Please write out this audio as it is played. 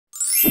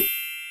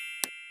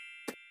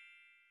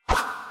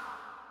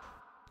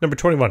Number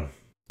 21.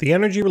 The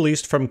energy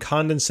released from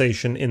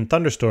condensation in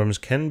thunderstorms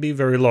can be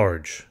very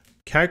large.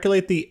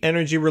 Calculate the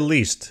energy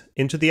released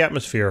into the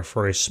atmosphere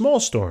for a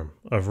small storm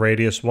of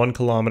radius 1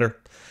 kilometer,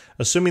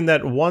 assuming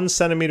that 1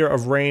 centimeter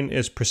of rain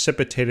is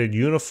precipitated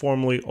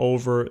uniformly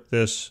over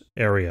this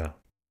area.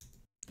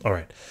 All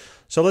right,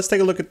 so let's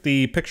take a look at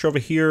the picture over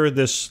here.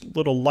 This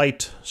little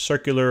light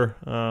circular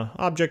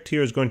object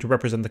here is going to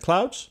represent the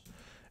clouds,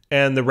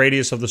 and the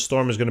radius of the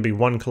storm is going to be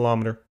 1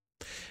 kilometer.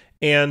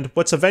 And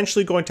what's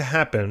eventually going to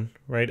happen,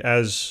 right,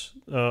 as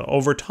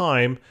over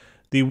time,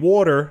 the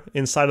water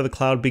inside of the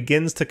cloud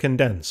begins to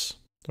condense,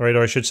 right?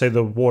 Or I should say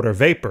the water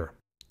vapor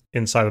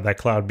inside of that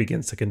cloud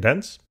begins to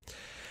condense.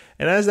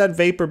 And as that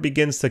vapor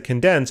begins to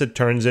condense, it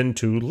turns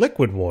into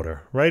liquid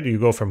water, right? You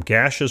go from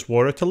gaseous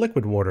water to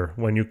liquid water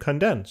when you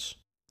condense.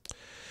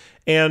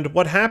 And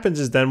what happens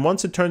is then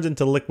once it turns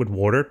into liquid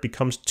water, it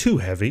becomes too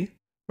heavy,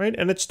 right?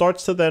 And it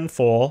starts to then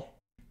fall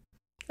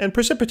and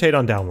precipitate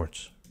on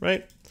downwards,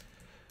 right?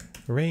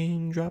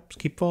 Raindrops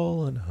keep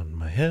falling on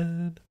my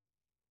head.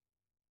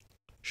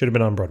 Should have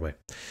been on Broadway.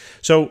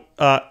 So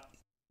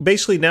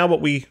basically now what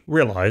we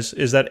realize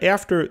is that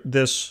after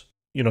this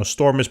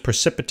storm is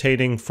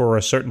precipitating for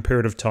a certain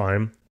period of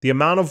time, the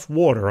amount of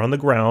water on the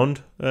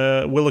ground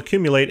will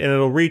accumulate and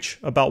it'll reach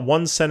about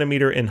 1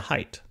 centimeter in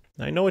height.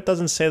 Now, I know it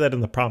doesn't say that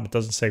in the problem. It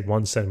doesn't say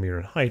 1 centimeter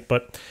in height,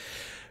 but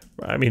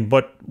I mean,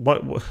 what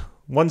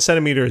 1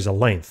 centimeter is a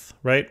length,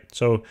 right?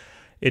 So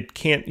it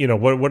can't,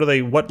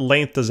 what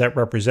length does that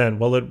represent?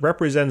 Well, it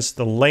represents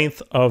the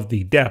length of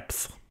the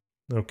depth,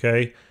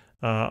 okay,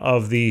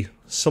 of the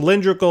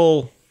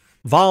cylindrical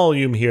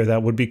volume here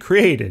that would be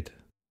created,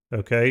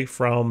 okay,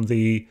 from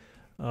the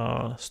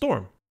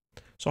storm.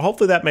 So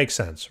hopefully that makes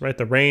sense, right?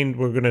 The rain,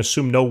 we're going to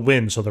assume no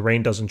wind, so the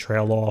rain doesn't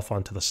trail off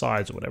onto the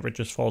sides or whatever. It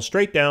just falls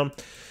straight down,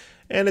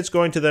 and it's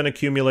going to then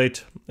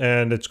accumulate,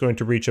 and it's going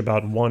to reach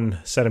about 1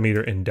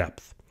 centimeter in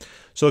depth.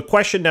 So the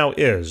question now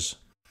is,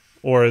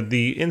 or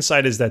the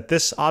insight is that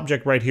this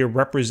object right here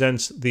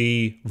represents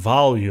the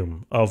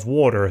volume of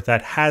water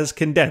that has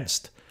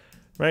condensed,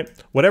 right?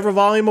 Whatever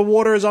volume of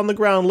water is on the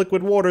ground,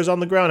 liquid water is on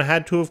the ground,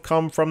 had to have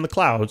come from the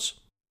clouds,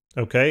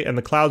 okay? And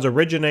the clouds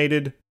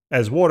originated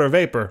as water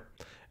vapor,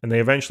 and they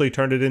eventually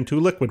turned it into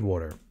liquid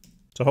water.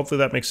 So hopefully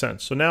that makes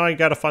sense. So now I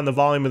got to find the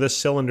volume of this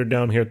cylinder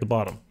down here at the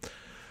bottom.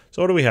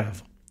 So what do we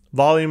have?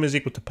 Volume is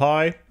equal to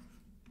pi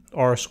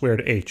r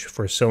squared h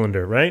for a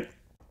cylinder, right?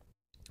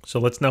 So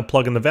let's now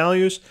plug in the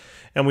values,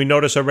 and we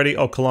notice already,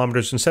 oh,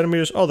 kilometers and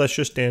centimeters. Oh, that's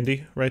just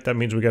dandy, right? That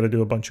means we got to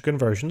do a bunch of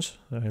conversions.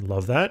 I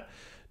love that,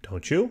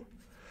 don't you?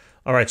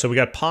 All right, so we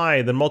got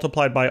pi, then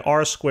multiplied by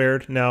r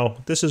squared. Now,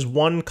 this is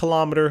 1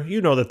 kilometer. You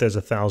know that there's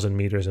 1,000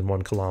 meters in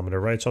 1 kilometer,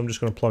 right? So I'm just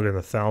going to plug in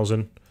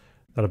 1,000.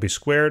 That'll be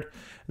squared.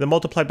 Then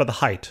multiplied by the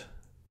height.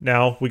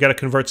 Now, we got to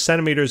convert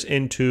centimeters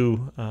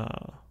into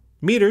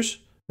meters,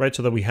 right?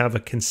 So that we have a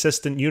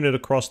consistent unit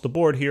across the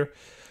board here.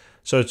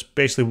 So it's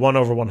basically 1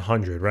 over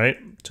 100, right?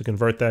 To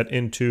convert that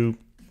into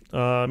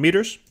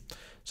meters.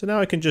 So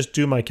now I can just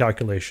do my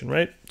calculation,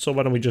 right? So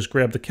why don't we just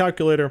grab the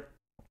calculator,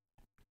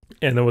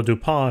 and then we'll do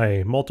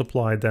pi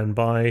multiplied then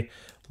by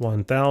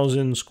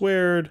 1,000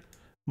 squared,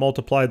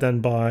 multiplied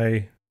then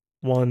by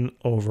 1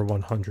 over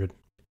 100.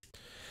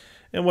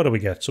 And what do we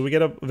get? So we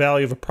get a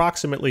value of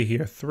approximately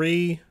here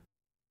 3.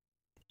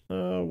 What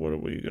are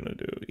we going to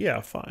do?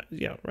 Yeah, 5.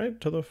 Yeah,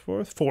 right? To the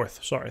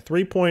fourth. Sorry,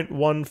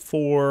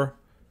 3.14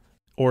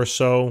 or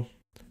so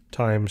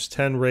times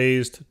 10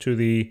 raised to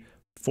the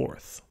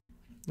 4th.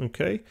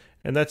 Okay?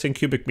 And that's in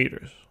cubic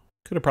meters.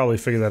 Could have probably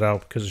figured that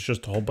out because it's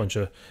just a whole bunch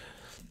of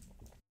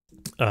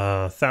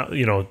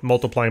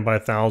multiplying by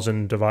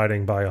 1,000,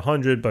 dividing by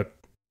 100, but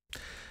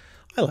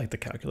I like the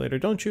calculator,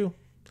 don't you?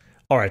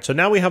 All right, so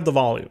now we have the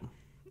volume,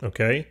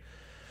 okay?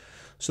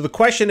 So the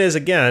question is,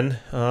 again,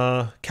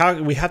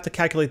 we have to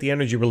calculate the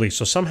energy released.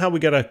 So somehow we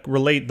got to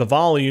relate the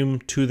volume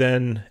to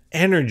then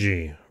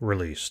energy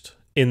released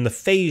in the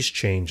phase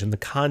change, in the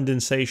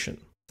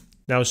condensation.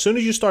 Now, as soon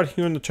as you start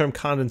hearing the term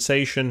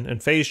condensation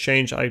and phase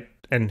change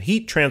and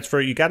heat transfer,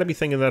 you got to be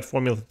thinking of that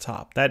formula at the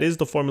top. That is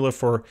the formula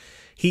for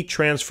heat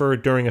transfer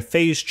during a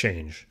phase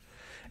change.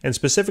 And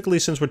specifically,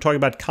 since we're talking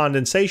about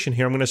condensation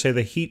here, I'm going to say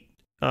the heat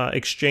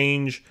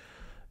exchange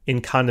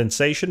in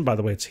condensation, by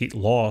the way, it's heat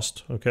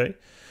lost, okay,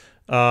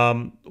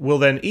 will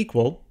then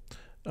equal,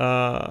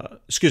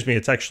 excuse me,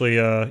 it's actually,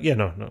 it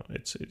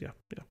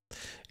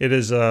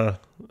is,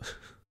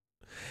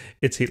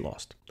 it's heat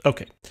lost.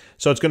 Okay,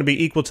 so it's going to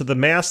be equal to the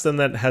mass then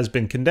that has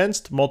been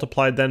condensed,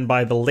 multiplied then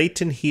by the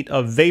latent heat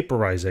of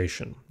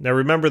vaporization. Now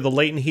remember, the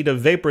latent heat of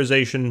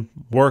vaporization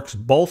works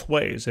both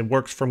ways. It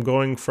works from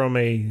going from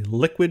a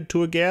liquid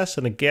to a gas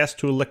and a gas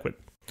to a liquid.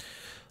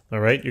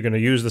 All right, you're going to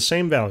use the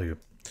same value.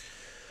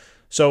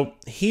 So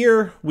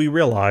here we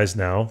realize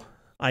now,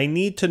 I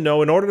need to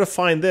know, in order to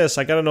find this,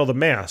 I got to know the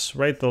mass,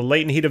 right? The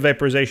latent heat of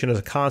vaporization is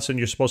a constant.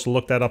 You're supposed to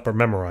look that up or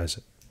memorize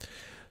it.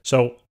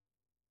 So,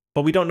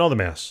 but we don't know the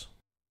mass.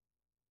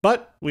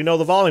 But we know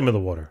the volume of the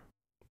water,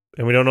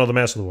 and we don't know the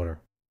mass of the water.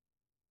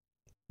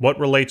 What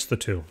relates the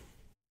two?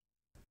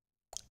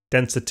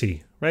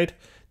 Density, right?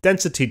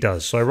 density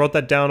does. So I wrote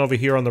that down over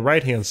here on the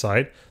right-hand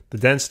side, the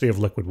density of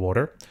liquid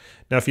water.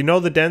 Now, if you know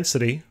the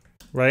density,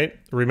 right,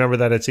 remember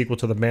that it's equal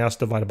to the mass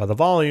divided by the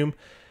volume.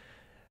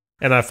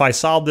 And if I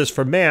solve this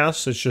for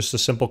mass, it's just a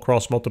simple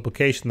cross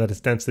multiplication, that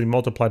is density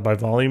multiplied by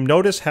volume.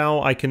 Notice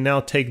how I can now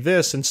take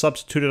this and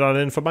substitute it on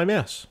in for my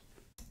mass.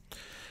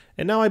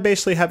 And now I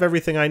basically have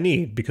everything I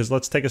need, because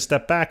let's take a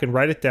step back and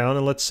write it down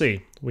and let's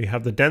see. We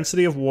have the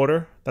density of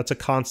water, that's a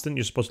constant,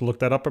 you're supposed to look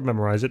that up or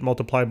memorize it,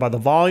 multiplied by the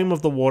volume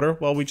of the water,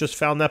 well, we just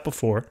found that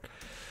before.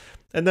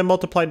 And then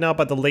multiplied now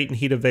by the latent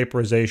heat of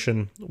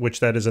vaporization, which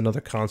that is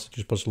another constant,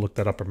 you're supposed to look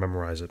that up or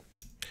memorize it.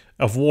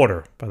 Of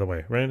water, by the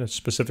way, right? It's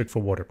specific for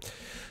water.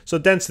 So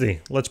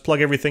density, let's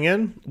plug everything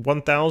in.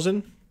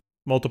 1,000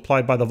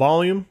 multiplied by the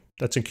volume.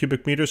 That's in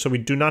cubic meters, so we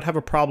do not have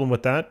a problem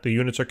with that. The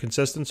units are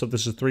consistent, so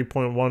this is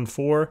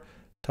 3.14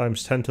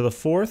 times 10 to the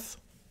 4th.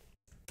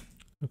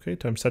 Okay,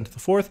 times 10 to the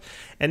 4th.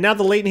 And now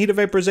the latent heat of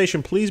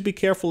vaporization. Please be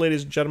careful,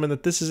 ladies and gentlemen,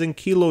 that this is in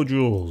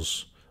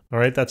kilojoules. All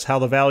right, that's how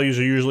the values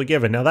are usually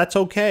given. Now, that's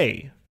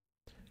okay.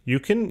 You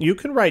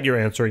can write your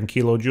answer in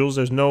kilojoules.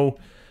 There's no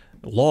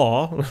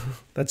law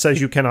that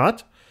says you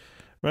cannot,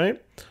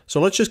 right?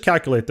 So let's just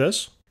calculate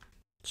this.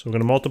 So we're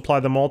going to multiply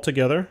them all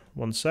together.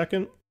 1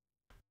 second.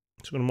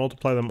 So we're going to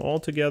multiply them all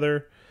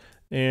together,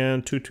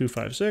 and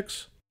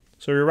 2256.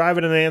 So we arrive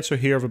at an answer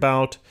here of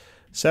about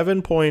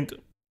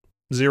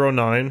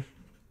 7.09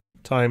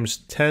 times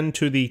 10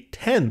 to the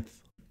 10th.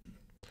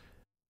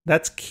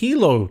 That's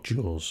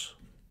kilojoules.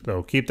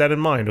 So keep that in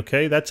mind,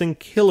 okay? That's in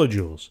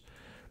kilojoules.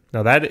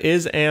 Now that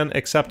is an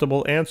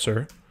acceptable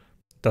answer.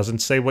 Doesn't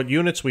say what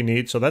units we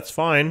need, so that's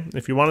fine.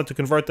 If you wanted to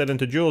convert that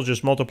into joules,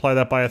 just multiply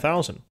that by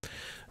 1,000.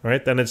 All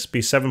right, then it's be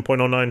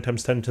 7.09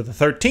 times 10 to the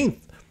 13th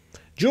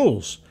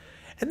joules.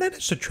 And that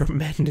is a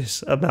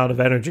tremendous amount of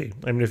energy.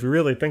 I mean, if you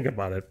really think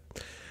about it,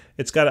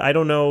 it's got, I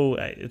don't know,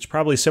 it's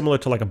probably similar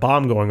to like a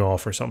bomb going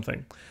off or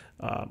something.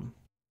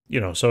 You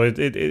know, so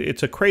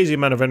it's a crazy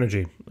amount of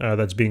energy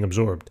that's being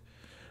absorbed.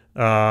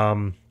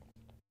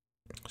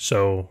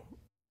 So,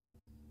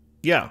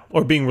 yeah,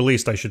 or being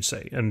released, I should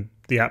say. And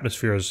the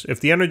atmosphere is,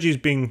 if the energy is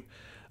being,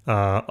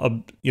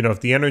 you know,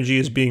 if the energy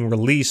is being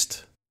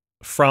released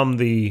from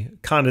the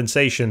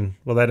condensation,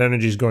 well, that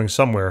energy is going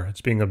somewhere.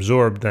 It's being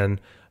absorbed then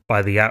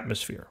by the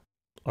atmosphere.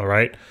 All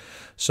right.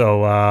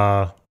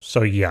 So,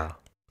 so yeah.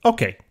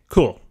 Okay,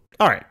 cool.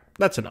 All right.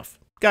 That's enough.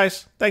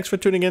 Guys, thanks for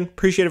tuning in.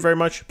 Appreciate it very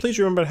much. Please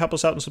remember to help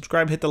us out and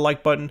subscribe, hit the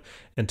like button,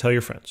 and tell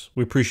your friends.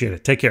 We appreciate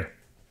it. Take care.